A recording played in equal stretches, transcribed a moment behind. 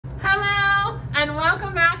and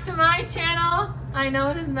welcome back to my channel. I know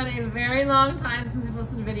it has been a very long time since we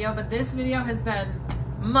posted a video, but this video has been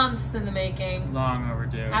months in the making. Long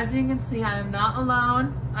overdue. As you can see, I am not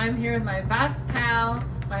alone. I'm here with my best pal,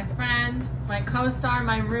 my friend, my co-star,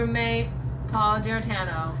 my roommate, Paul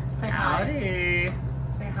Giarratano. Say hi. Howdy.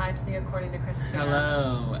 Say hi to the According to Chris fans.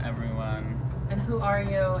 Hello, everyone. And who are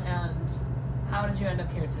you, and how did you end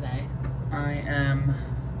up here today? I am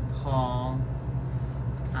Paul.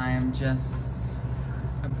 I am just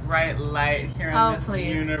a bright light here in this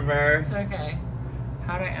universe. Okay.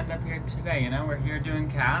 How did I end up here today? You know, we're here doing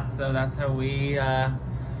cats, so that's how we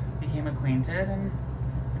became acquainted. And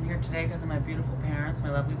I'm here today because of my beautiful parents,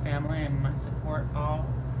 my lovely family, and my support all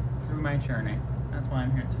through my journey. That's why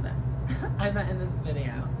I'm here today. I met in this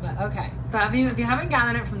video, but okay. So if you haven't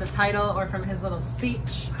gathered it from the title or from his little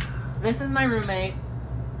speech, this is my roommate.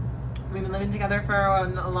 We've been living together for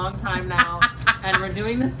a long time now, and we're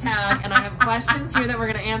doing this tag, and I have questions here that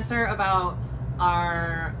we're going to answer about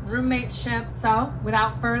our roommate-ship. So,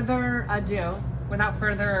 without further ado,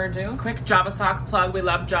 quick Java Sock plug. We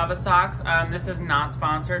love Java Socks. This is not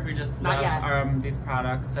sponsored. We just love these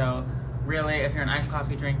products. So, really, if you're an iced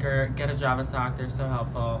coffee drinker, get a Java Sock. They're so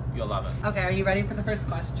helpful. You'll love it. Okay, are you ready for the first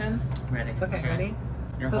question? Ready. Okay, ready?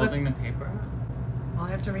 You're holding the paper? Well,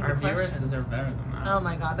 I have to read Our the questions. Our viewers deserve better than that. Oh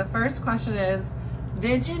my god. The first question is,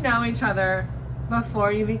 did you know each other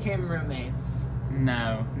before you became roommates?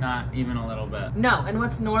 No, not even a little bit. No, and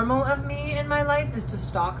what's normal of me in my life is to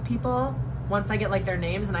stalk people once I get like their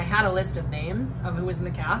names, and I had a list of names of who was in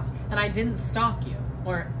the cast, and I didn't stalk you,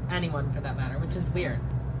 or anyone for that matter, which is weird.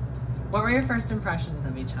 What were your first impressions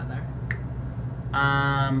of each other?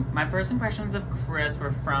 My first impressions of Chris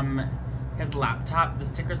were from his laptop, the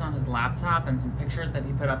stickers on his laptop, and some pictures that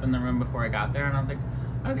he put up in the room before I got there, and I was like,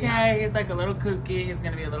 okay, he's like a little kooky, he's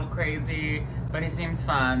gonna be a little crazy, but he seems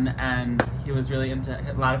fun, and he was really into,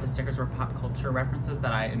 a lot of his stickers were pop culture references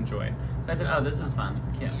that I enjoyed. So I said, oh, this is fun,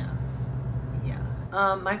 cute.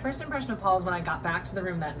 Yeah. My first impression of Paul is when I got back to the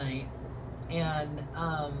room that night, and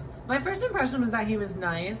my first impression was that he was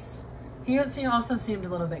nice. He also seemed a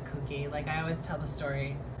little bit kooky. Like, I always tell the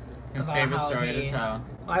story. His favorite story to tell.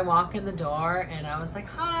 I walk in the door and I was like,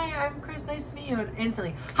 hi, I'm Chris, nice to meet you. And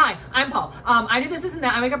instantly, hi, I'm Paul. I do this and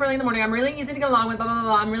that. I wake up early in the morning. I'm really easy to get along with, blah, blah, blah,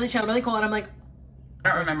 blah. I'm really chill, really cool. And I'm like, I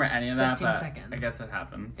don't remember any of that, but seconds. I guess it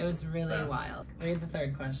happened. It was really wild. Read the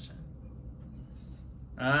third question.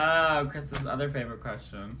 Oh, Chris's other favorite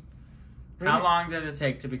question. How long did it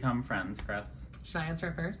take to become friends, Chris? Should I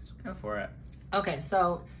answer first? Go for it. Okay,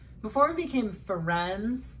 so before we became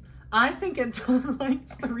friends, I think it took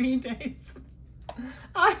like 3 days.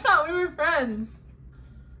 I thought we were friends.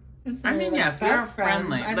 I mean, yes, we were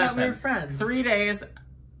friendly. I thought we were friends. 3 days.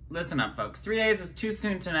 Listen up, folks. 3 days is too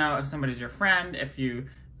soon to know if somebody's your friend. If you,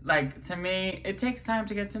 like, to me, it takes time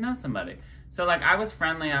to get to know somebody. So, like, I was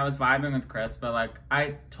friendly, I was vibing with Chris, but, like,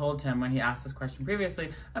 I told him when he asked this question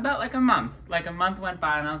previously, about, like, a month. Like, a month went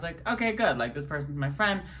by, and I was like, okay, good. Like, this person's my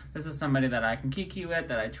friend. This is somebody that I can kiki with,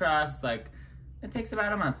 that I trust. Like, it takes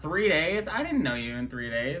about a month. 3 days? I didn't know you in 3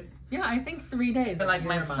 days. Yeah, I think 3 days. But, like,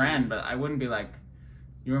 my friend, but I wouldn't be like,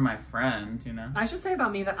 you were my friend, you know? I should say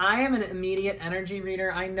about me that I am an immediate energy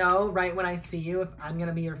reader. I know right when I see you if I'm going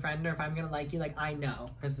to be your friend or if I'm going to like you. Like, I know.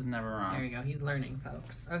 Chris is never wrong. There you go. He's learning,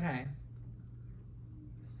 folks. Okay.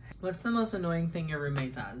 What's the most annoying thing your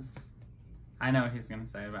roommate does? I know what he's going to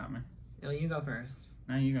say about me. No, you go first.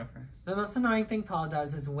 No, you go first. The most annoying thing Paul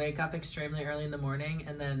does is wake up extremely early in the morning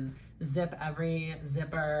and then zip every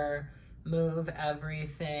zipper, move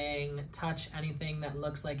everything, touch anything that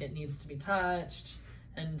looks like it needs to be touched,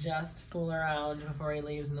 and just fool around before he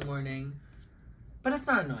leaves in the morning. But it's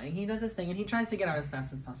not annoying. He does his thing, and he tries to get out as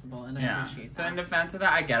fast as possible, and I appreciate that. So in defense of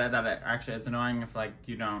that, I get it, that it actually is annoying if, like,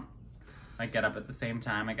 you don't, like, get up at the same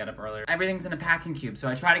time. I get up earlier. Everything's in a packing cube, so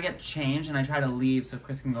I try to get changed, and I try to leave so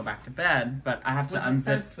Chris can go back to bed, but I have to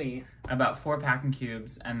unzip about 4 packing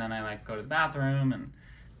cubes, and then I, like, go to the bathroom, and,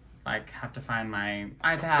 like, have to find my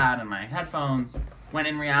iPad and my headphones, when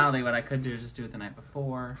in reality, what I could do is just do it the night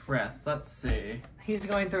before. Chris, let's see. He's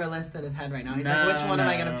going through a list in his head right now. He's like, which one am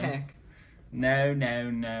I going to pick?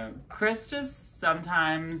 No. Chris just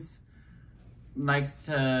sometimes likes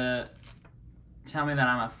to tell me that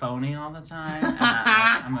I'm a phony all the time, and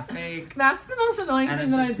that I'm a fake. That's the most annoying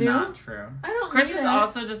thing that I do. And it's just not true. I don't Chris is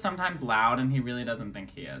also just sometimes loud, and he really doesn't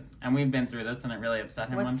think he is. And we've been through this, and it really upset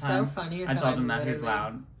him one time. What's so funny is I told him that he's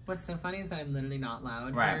loud. What's so funny is that I'm literally not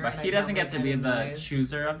loud. Right, but he doesn't get to be the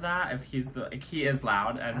chooser of that. If he's the, like, he is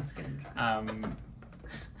loud, and that's good.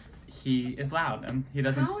 He is loud, and he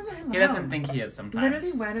doesn't. How am I loud? He doesn't think he is sometimes.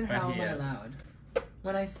 Literally, when and how am I loud?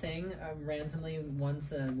 When I sing randomly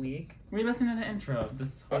once a week. Re-listen to the intro of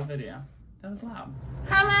this whole video. That was loud.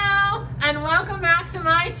 Hello, and welcome back to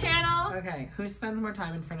my channel. Okay, who spends more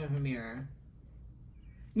time in front of a mirror?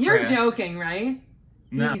 You're Chris. joking, right?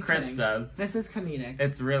 No, He's Chris kidding. does. This is comedic.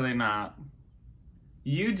 It's really not.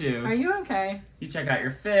 You do. Are you okay? You check out your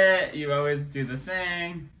fit. You always do the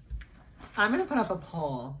thing. I'm gonna put up a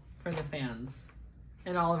poll for the fans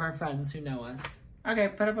and all of our friends who know us. Okay,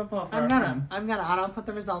 put up a poll for our I'm friends. gonna. I'll put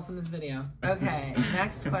the results in this video. Okay,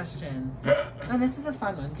 next question. Oh, this is a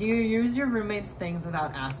fun one. Do you use your roommate's things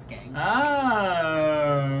without asking?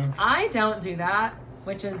 Oh. I don't do that,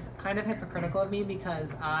 which is kind of hypocritical of me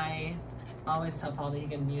because I always tell Paul that he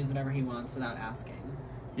can use whatever he wants without asking.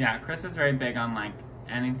 Yeah, Chris is very big on like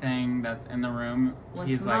anything that's in the room. What's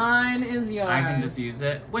He's like, mine is yours. I can just use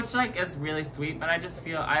it, which like is really sweet. But I just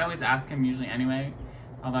feel I always ask him usually anyway.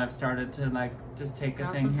 Although I've started to like just take a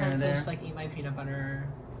I'll thing here or sometimes there. just like eat my peanut butter.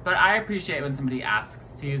 But I appreciate when somebody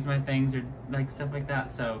asks to use my things or like stuff like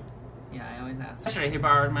that. So Yeah, I always ask. yesterday he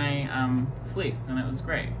borrowed my fleece and it was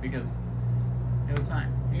great because it was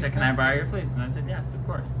fine. He You're said, so "Can I borrow your fleece?" And I said, "Yes, of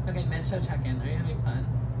course." Okay, mid-show check-in. Are you having fun?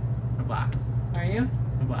 A blast. Are you?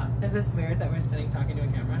 A blast. Is this weird that we're sitting talking to a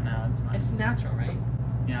camera? No, it's fine. It's natural, right?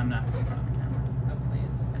 Yeah, I'm not in front of the camera.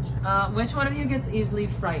 Oh, please. Which one of you gets easily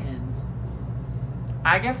frightened?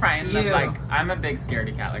 I get frightened of You. like I'm a big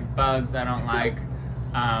scaredy cat. Like bugs, I don't like.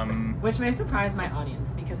 Which may surprise my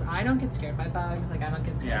audience because I don't get scared by bugs. Like I don't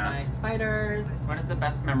get scared Yeah. by spiders. What is the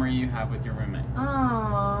best memory you have with your roommate?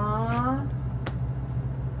 Aww.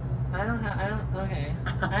 Okay.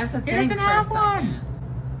 I have to He think doesn't for a have second.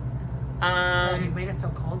 Oh, you Um. made it so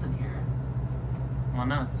cold in here. Well,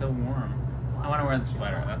 now it's so warm. I want to wear the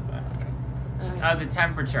sweater. That's why. Okay. Oh, the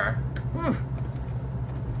temperature. Whew.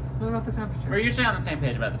 What about the temperature? We're usually on the same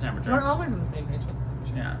page about the temperature. We're always on the same page with the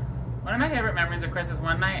temperature. Yeah. One of my favorite memories of Chris is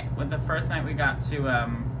one night, with the first night we got to,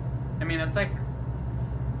 I mean, it's like,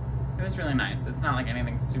 it was really nice. It's not like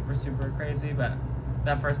anything super, super crazy, but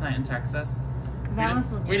that first night in Texas,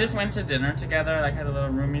 we just went to dinner together, like had a little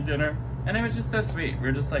roomie dinner, and it was just so sweet. We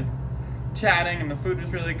were just like chatting, and the food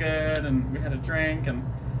was really good, and we had a drink, and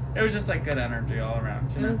it was just like good energy all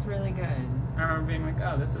around. You know? It was really good. I remember being like,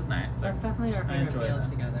 oh, this is nice. Like, That's definitely our favorite enjoy meal this.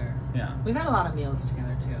 together. yeah. We've had a lot of meals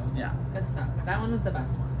together too. Yeah. Good stuff. That one was the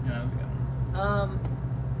best one. Yeah, that was a good one.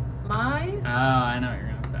 My. Oh, I know what you're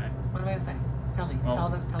gonna say. What am I gonna say? Tell me. Well, tell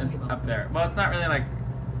the it's people. up there. Well, it's not really like,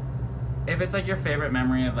 if it's like your favorite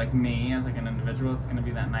memory of like me as like an individual, it's gonna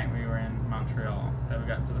be that night we were in Montreal that we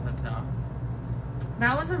got to the hotel.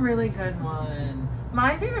 That was a really good one.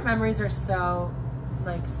 My favorite memories are so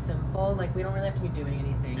like simple. Like we don't really have to be doing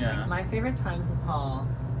anything. Yeah. Like my favorite times with Paul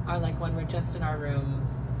are like when we're just in our room,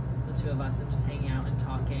 the two of us, and just hanging out and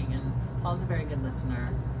talking. And Paul's a very good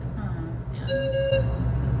listener.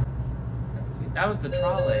 And That's sweet. That was the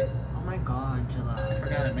trolley. oh my God, Jilla. I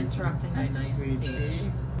forgot it makes Interrupting my That's nice sweet speech.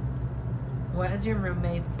 tea. What is your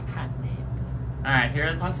roommate's pet name? All right,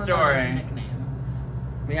 here's the Also known as story.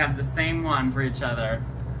 nickname. We have the same one for each other.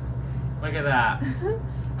 Look at that.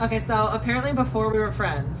 Okay, so apparently before we were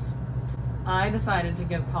friends, I decided to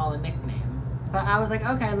give Paul a nickname. But I was like,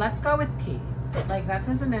 okay, let's go with P. Like, that's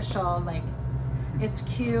his initial, like, it's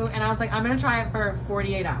cute. And I was like, I'm gonna try it for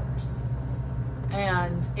 48 hours.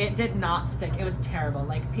 And it did not stick. It was terrible.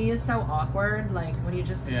 Like, P is so awkward, like, when you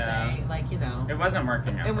just Yeah. say, like, you know. It wasn't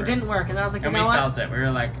working at It first. didn't work. And then I was like, you And know we what? felt it. We were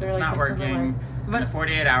like, We were it's like, not this doesn't working. work. And But- the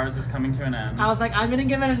 48 hours was coming to an end. I was like, I'm gonna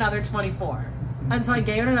give it another 24. And so I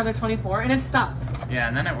gave it another 24, and it stopped. Yeah,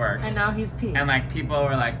 and then it worked. And now he's P. And like people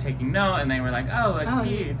were like taking note, and they were like, "Oh, like Oh,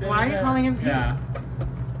 P." why are you calling him P? Yeah.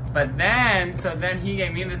 But then, so then he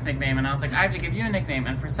gave me this nickname, and I was like, "I have to give you a nickname."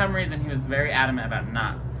 And for some reason, he was very adamant about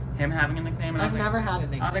not him having a nickname. And I I've was like, never had a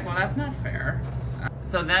nickname. I was like, "Well, that's not fair."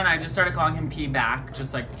 So then I just started calling him P back,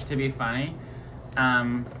 just like to be funny,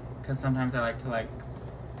 because sometimes I like to like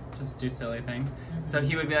just do silly things. So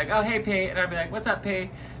he would be like, "Oh, hey P," and I'd be like, "What's up, P?"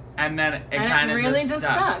 And then it And kind it of really just just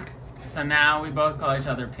stuck. stuck So now we both call each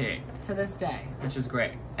other P, to this day. which is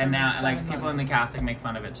great. For And now, like like, 7 people in the months. cast like make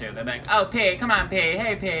fun of it too. They're like, "Oh, P, come on, P,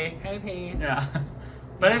 hey P." Hey, P. Yeah,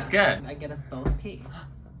 but Yeah, it's good. I get us both P.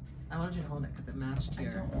 I wanted you to hold it because it matched I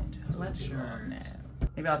your don't want to sweatshirt. No.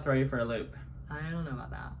 Maybe I'll throw you for a loop. I don't know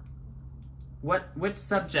about that. Which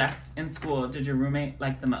subject in school did your roommate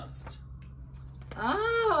like the most?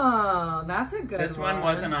 Oh, that's a good This one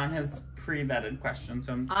wasn't on his pre-vetted question,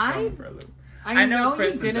 so I'm throwing you for a loop. I know you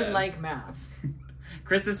Chris's didn't is. like math.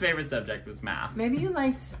 Chris's favorite subject was math. Maybe you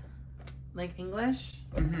liked, like, English?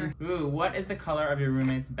 Mhm. Ooh, what is the color of your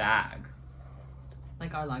roommate's bag?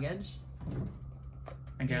 Like our luggage?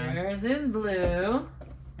 I guess. Yours is blue.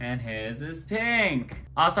 And his is pink.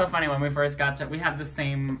 Also funny, when we first got to, we have the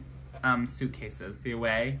same suitcases, the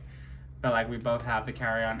away, but like we both have the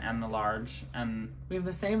carry-on and the large, and we have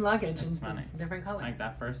the same luggage in funny. Different color. Like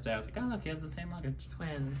that first day, I was like, oh look, he has the same luggage.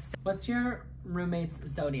 Twins. What's your roommate's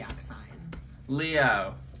zodiac sign?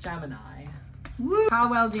 Leo. Gemini. Woo! How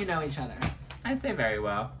well do you know each other? I'd say very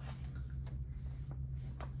well.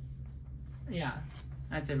 Yeah.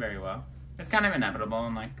 I'd say very well. It's kind of inevitable,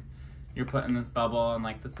 and like, you're put in this bubble, and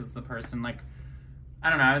like, this is the person, like, I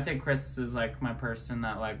don't know, I would say Chris is like my person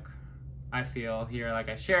that like, I feel here, like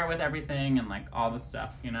I share with everything, and like, all the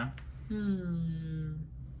stuff, you know?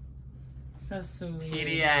 So sweet.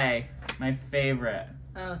 PDA, my favorite.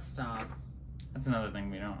 Oh, stop. That's another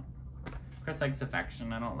thing we don't. Chris likes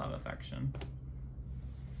affection, I don't love affection.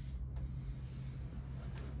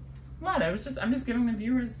 What? I'm just giving the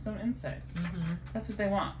viewers some insight. That's what they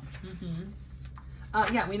want.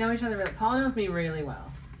 Yeah, we know each other really. Paul knows me really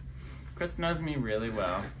well. Chris knows me really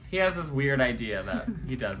well. He has this weird idea that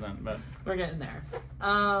he doesn't, but we're getting there.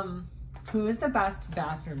 Who is the best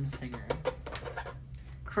bathroom singer?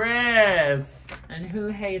 Chris. And who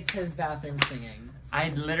hates his bathroom singing? I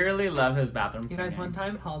literally love his bathroom singing. You guys, one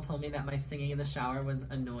time Paul told me that my singing in the shower was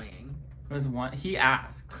annoying. It was one. He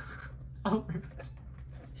asked. Oh.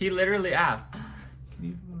 He literally asked.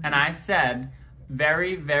 And I said,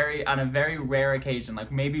 very, very, on a very rare occasion,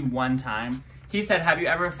 like maybe one time, he said, have you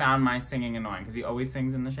ever found my singing annoying? Because he always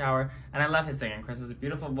sings in the shower. And I love his singing. Chris has a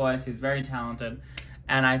beautiful voice. He's very talented.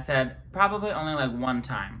 And I said, probably only like one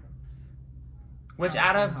time. Which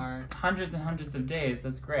out of hundreds and hundreds of days,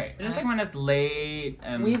 that's great. Just like when it's late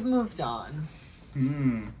and... We've moved on.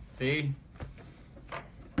 See?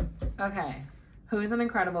 Okay. Who's an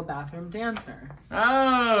incredible bathroom dancer?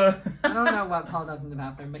 Oh! I don't know what Paul does in the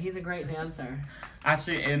bathroom, but he's a great dancer.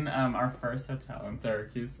 Actually, in our first hotel in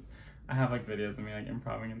Syracuse, I have like videos of me like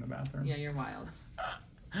improvising in the bathroom. Yeah, you're wild.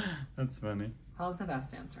 That's funny. Paul's the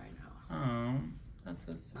best dancer I know. Oh, that's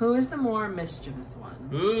so sweet. Who is the more mischievous one?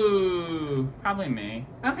 Ooh, probably me.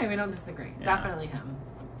 Okay, we don't disagree. Yeah. Definitely him.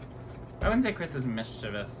 I wouldn't say Chris is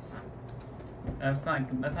mischievous. That's not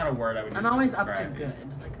a word I would use. I'm always up to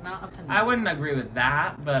good, like not up to nothing. I wouldn't agree with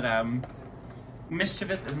that, but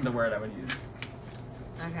mischievous isn't the word I would use.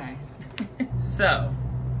 Okay. So,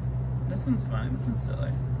 this one's funny. This one's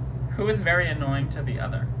silly. Who is very annoying to the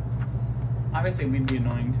other? Obviously, we'd be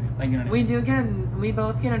annoying to, like, you know what I mean? We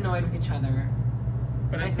both get annoyed with each other.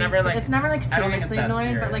 But it's never like seriously annoying,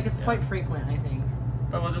 serious, but like it's quite frequent, I think.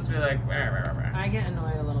 But we'll just be like, rah, rah, rah. I get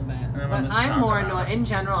annoyed a little bit. But I'm more annoying. In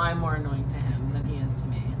general, I'm more annoying to him than he is to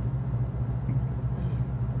me.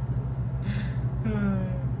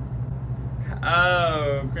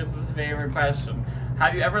 Oh, Chris's favorite question.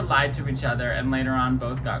 Have you ever lied to each other and later on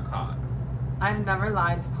both got caught? I've never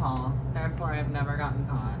lied to Paul, therefore I've never gotten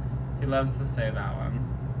caught. He loves to say that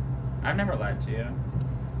one. I've never lied to you.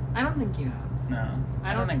 I don't think you have. No.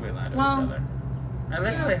 I don't think we lied to each other. I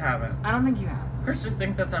literally haven't. I don't think you have. Chris just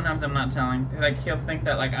thinks that sometimes I'm not telling. Like, he'll think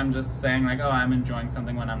that, like, I'm just saying, like, oh, I'm enjoying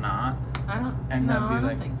something when I'm not. I don't think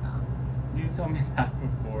that. You told me that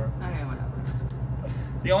before. Okay, whatever.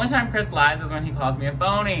 The only time Chris lies is when he calls me a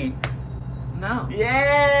phony. No.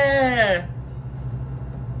 Yeah!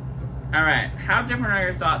 Alright, how different are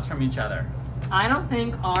your thoughts from each other? I don't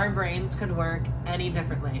think our brains could work any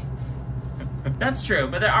differently. That's true,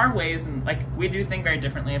 but there are ways, and like, we do think very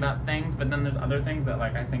differently about things, but then there's other things that,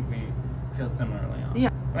 like, I think we feel similarly on. Yeah.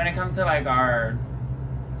 When it comes to, like,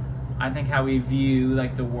 I think how we view,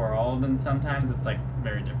 like, the world, and sometimes it's, like,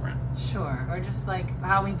 very different. Sure, or just, like,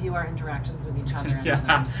 how we view our interactions with each other and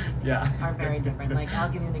others are very different. Like, I'll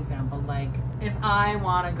give you an example. Like, if I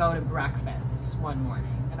want to go to breakfast one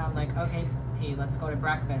morning, and I'm like, okay, P, let's go to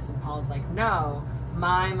breakfast, and Paul's like, no,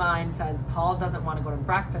 my mind says Paul doesn't want to go to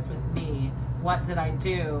breakfast with me. What did I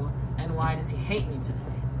do, and why does he hate me today?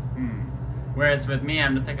 Whereas with me,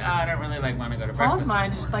 I'm just like, oh, I don't really like want to go to breakfast. Paul's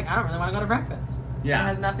mind is just like, I don't really want to go to breakfast. Yeah, it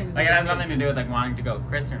has nothing to do like it has nothing to do with like wanting to go with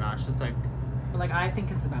Chris or not. It's just like, but like I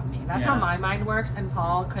think it's about me. That's how my mind works, and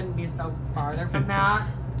Paul couldn't be so farther from that.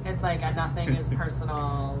 It's like nothing is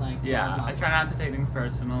personal. Like blah, blah, blah. I try not to take things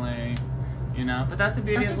personally. You know, but that's the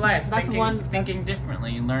beauty of life. Thinking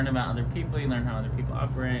differently. You learn about other people. You learn how other people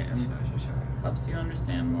operate, and helps you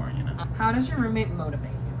understand more. You know. How does your roommate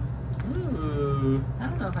motivate you? Ooh. I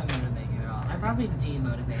don't know if I motivate you at all. I probably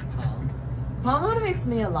demotivate Paul. Paul motivates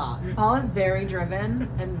me a lot. Paul is very driven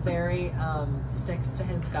and very sticks to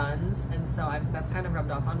his guns, and so that's kind of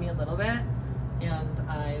rubbed off on me a little bit. And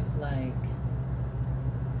I've like,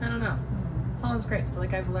 I don't know. Paul is great. So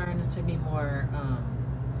like I've learned to be more.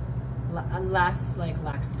 Less like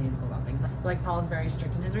lackadaisical about things. Like Paul is very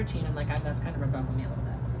strict in his routine, and like that's kind of rubbed off on me a little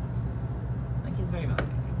bit. He's very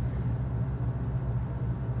motivating.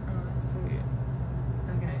 Oh, that's sweet.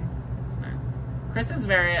 Okay. That's nice. Chris is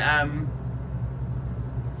very,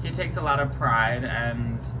 he takes a lot of pride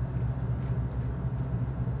and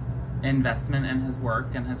investment in his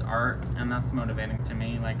work and his art, and that's motivating to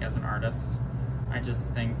me, like, as an artist. I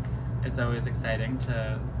just think it's always exciting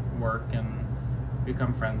to work and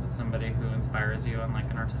become friends with somebody who inspires you on, like,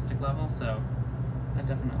 an artistic level, so that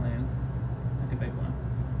definitely is, like, a big one.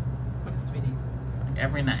 What a sweetie. Like,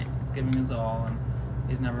 every night, he's giving his all, and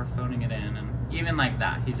he's never phoning it in, and even like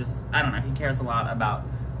that, he just, I don't know, he cares a lot about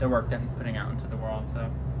the work that he's putting out into the world, so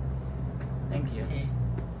thank you. Kate.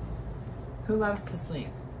 Who loves to sleep?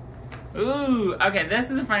 Ooh, okay,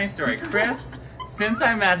 this is a funny story. Chris, since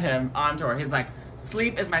I met him on tour, he's like,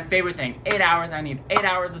 sleep is my favorite thing. 8 hours, I need 8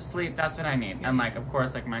 hours of sleep, that's what I need. And like, of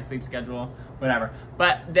course, like my sleep schedule, whatever.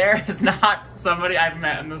 But there is not somebody I've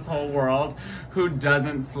met in this whole world who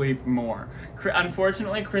doesn't sleep more.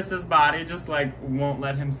 Unfortunately, Chris's body just like won't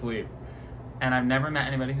let him sleep. And I've never met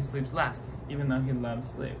anybody who sleeps less, even though he loves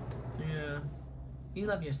sleep. Yeah. You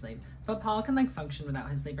love your sleep. But Paul can, like, function without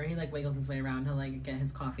his sleep, or he, like, wiggles his way around. He'll, like, get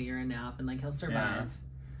his coffee or a nap, and, like, he'll survive.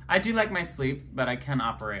 Yeah. I do like my sleep, but I can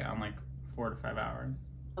operate on, like, 4 to 5 hours.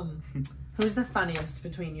 Who's the funniest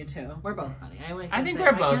between you two? We're both funny. I think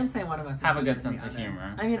we're both I can't say one of us have a good is sense the of other.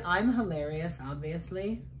 humor. I mean, I'm hilarious,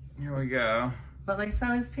 obviously. Here we go. But, like,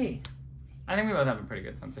 so is P. I think we both have a pretty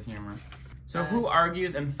good sense of humor. So who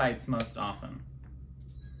argues and fights most often?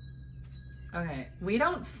 Okay, we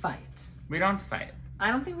don't fight. We don't fight. I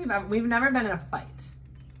don't think we've never been in a fight.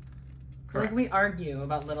 Correct. Like, we argue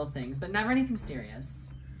about little things, but never anything serious.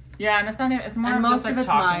 Yeah, and it's not even, it's more And of most just like of it's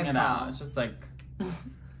talking my it out. fault. It's just like,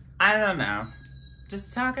 I don't know.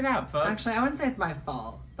 Just talk it out, folks. Actually, I wouldn't say it's my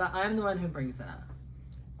fault, but I'm the one who brings it up.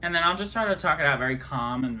 And then I'll just try to talk it out very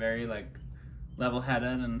calm and very, like,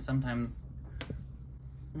 level-headed, and sometimes...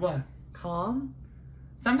 What? Calm?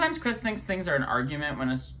 Sometimes Chris thinks things are an argument when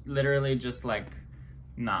it's literally just, like,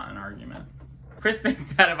 not an argument. Chris thinks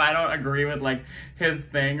that if I don't agree with, like, his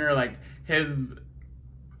thing or, like, his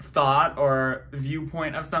thought or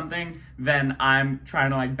viewpoint of something, then I'm trying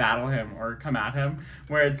to, like, battle him or come at him,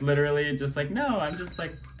 where it's literally just like, no, I'm just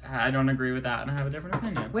like, I don't agree with that and I have a different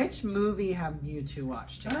opinion. Which movie have you two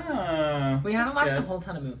watched together? Oh, We haven't watched good. a whole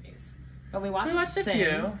ton of movies. But we watched a Sing.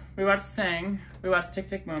 few. We watched Sing. We watched Tick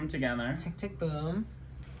Tick Boom together. Tick Tick Boom.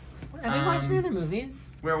 Have we watched any other movies?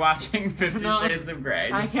 We're watching 50 No. Shades of Grey.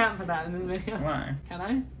 I can't put that in this video. Why? Can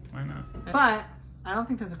I? Why not? But I don't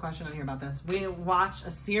think there's a question on here about this. We watch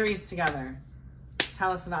a series together.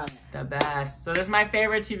 Tell us about it. The best. So this is my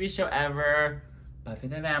favorite TV show ever. Buffy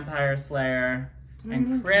the Vampire Slayer.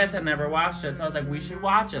 And Chris had never watched it, so I was like, we should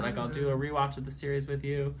watch it. Like, I'll do a rewatch of the series with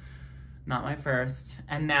you. Not my first.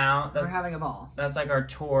 And now We're having a ball. that's like our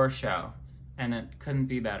tour show. And it couldn't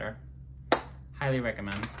be better. Highly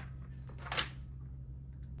recommend.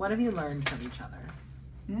 What have you learned from each other?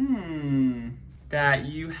 That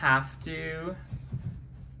you have to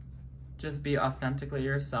just be authentically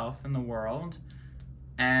yourself in the world.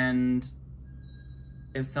 And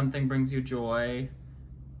if something brings you joy,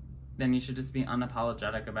 then you should just be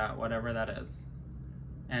unapologetic about whatever that is.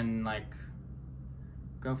 And, like,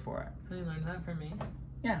 go for it. You learned that from me.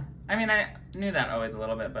 Yeah. I mean, I knew that always a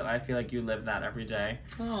little bit, but I feel like you live that every day.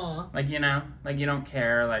 Aw. Like, you know? Like, you don't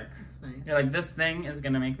care, like... That's nice. You're like, this thing is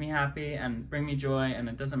gonna make me happy and bring me joy, and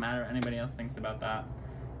it doesn't matter what anybody else thinks about that,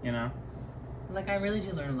 you know? Like, I really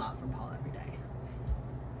do learn a lot from Paul every day.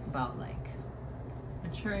 About, like,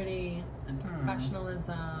 maturity and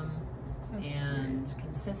professionalism and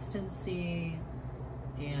consistency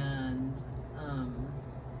and,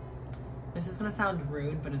 this is gonna sound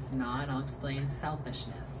rude, but it's not. I'll explain.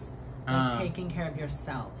 Selfishness. Like, taking care of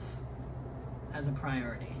yourself as a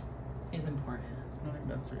priority is important. I think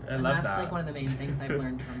that's I And love that's that. like one of the main things I've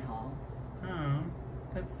learned from Paul. Oh,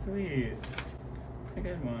 that's sweet. That's a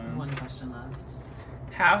good one. One question left.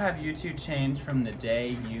 How have you two changed from the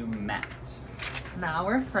day you met? Now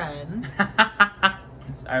we're friends.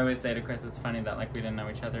 I always say to Chris, it's funny that like we didn't know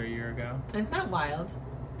each other a year ago. Isn't that wild?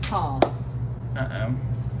 Paul, Uh-oh.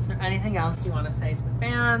 is there anything else you want to say to the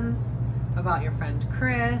fans about your friend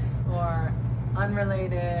Chris or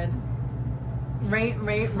unrelated? Rate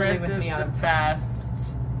Chris living with is me out of the 10.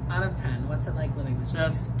 best. Out of 10. What's it like living with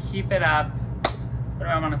Just keep it up. What do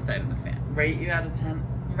I want to say to the fan? Rate you out of 10? me?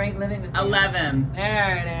 Rate living with me. 11.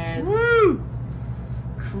 There it is. Woo!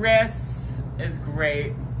 Chris is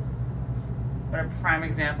great. What a prime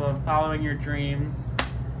example of following your dreams.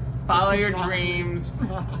 Follow This is your wrong. dreams.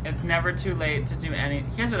 It's never too late to do any...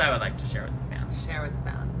 Here's what I would like to share with the fans. Share with the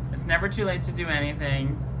fans. It's never too late to do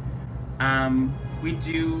anything. we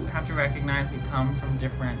do have to recognize we come from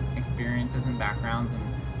different experiences and backgrounds, and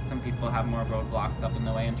some people have more roadblocks up in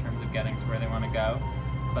the way in terms of getting to where they want to go.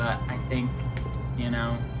 But I think, you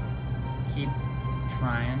know, keep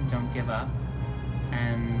trying, don't give up,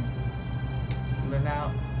 and live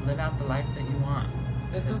out the life that you want.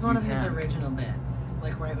 This was one of his original bits.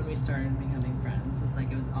 Like right when we started becoming friends, was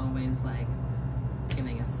like it was always like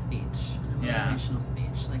giving a speech, a motivational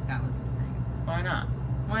speech. Like that was his thing. Why not?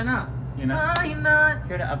 Why not? You know? Why not?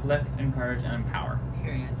 Here to uplift, encourage, and empower.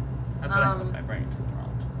 Period. That's what I hope I bring to the world.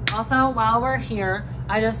 Also, while we're here,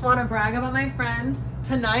 I just want to brag about my friend.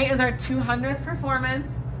 Tonight is our 200th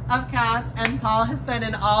performance of Cats, and Paul has been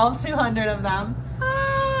in all 200 of them,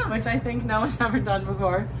 which I think no one's ever done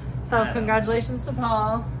before. So congratulations to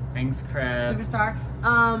Paul. Thanks, Chris. Superstar.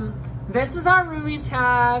 This was our Roomie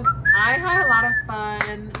tag. I had a lot of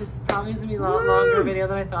fun. This probably is going to be a lot longer video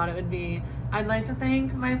than I thought it would be. I'd like to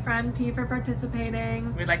thank my friend P for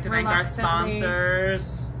participating. We'd like to thank our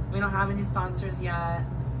sponsors. We don't have any sponsors yet.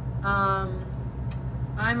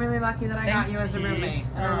 I'm really lucky that I got you as a roommate.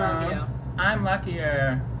 And I love you. I'm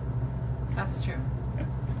luckier. That's true.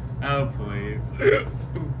 Oh, please.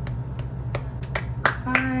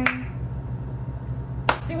 Bye.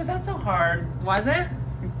 See, was that so hard? Was it?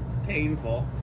 Painful.